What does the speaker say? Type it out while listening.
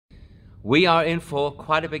We are in for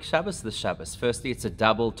quite a big Shabbos this Shabbos. Firstly, it's a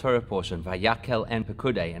double Torah portion, Vayakel and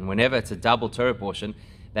Pekudei. And whenever it's a double Torah portion,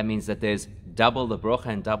 that means that there's double the brocha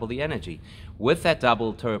and double the energy. With that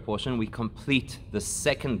double Torah portion, we complete the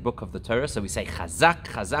second book of the Torah. So we say Chazak,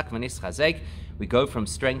 Chazak, V'nis Chazek. We go from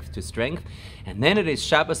strength to strength. And then it is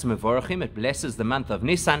Shabbos Mevorachim. It blesses the month of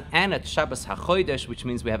Nisan. And it's Shabbos HaChodesh, which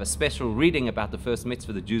means we have a special reading about the first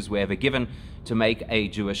mitzvah the Jews were ever given to make a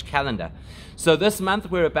Jewish calendar. So this month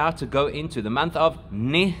we're about to go into the month of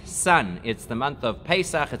Nisan. It's the month of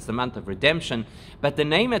Pesach. It's the month of redemption. But the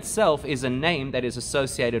name itself is a name that is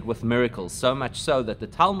associated with miracles. So much so that the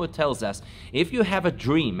Talmud tells us, if you have a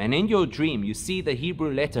dream, and in your dream you see the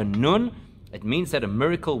Hebrew letter Nun, it means that a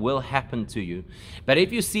miracle will happen to you. But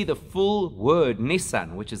if you see the full word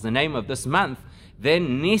Nisan, which is the name of this month,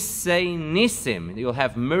 then Nisei Nisim, you'll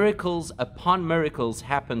have miracles upon miracles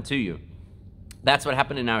happen to you. That's what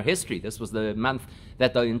happened in our history. This was the month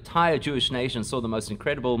that the entire Jewish nation saw the most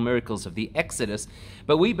incredible miracles of the Exodus.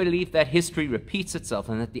 But we believe that history repeats itself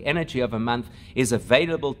and that the energy of a month is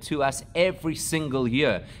available to us every single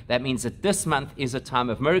year. That means that this month is a time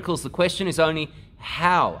of miracles. The question is only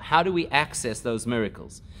how? How do we access those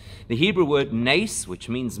miracles? The Hebrew word nes, which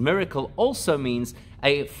means miracle, also means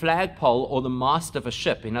a flagpole or the mast of a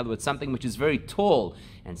ship. In other words, something which is very tall.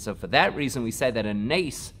 And so for that reason, we say that a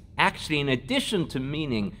nes, actually, in addition to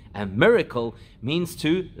meaning a miracle, means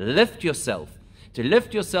to lift yourself. To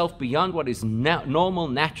lift yourself beyond what is normal,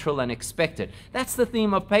 natural, and expected. That's the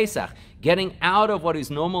theme of Pesach, getting out of what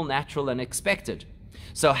is normal, natural, and expected.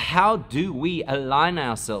 So how do we align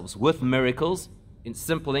ourselves with miracles? In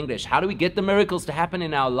simple English, how do we get the miracles to happen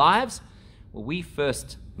in our lives? Well, we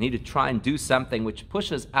first need to try and do something which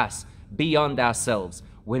pushes us beyond ourselves.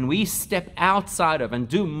 When we step outside of and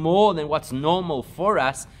do more than what's normal for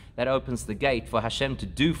us, that opens the gate for Hashem to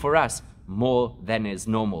do for us more than is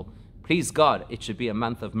normal. Please God, it should be a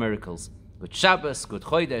month of miracles. Good Shabbos, good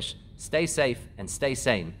Chodesh, stay safe and stay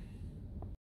sane.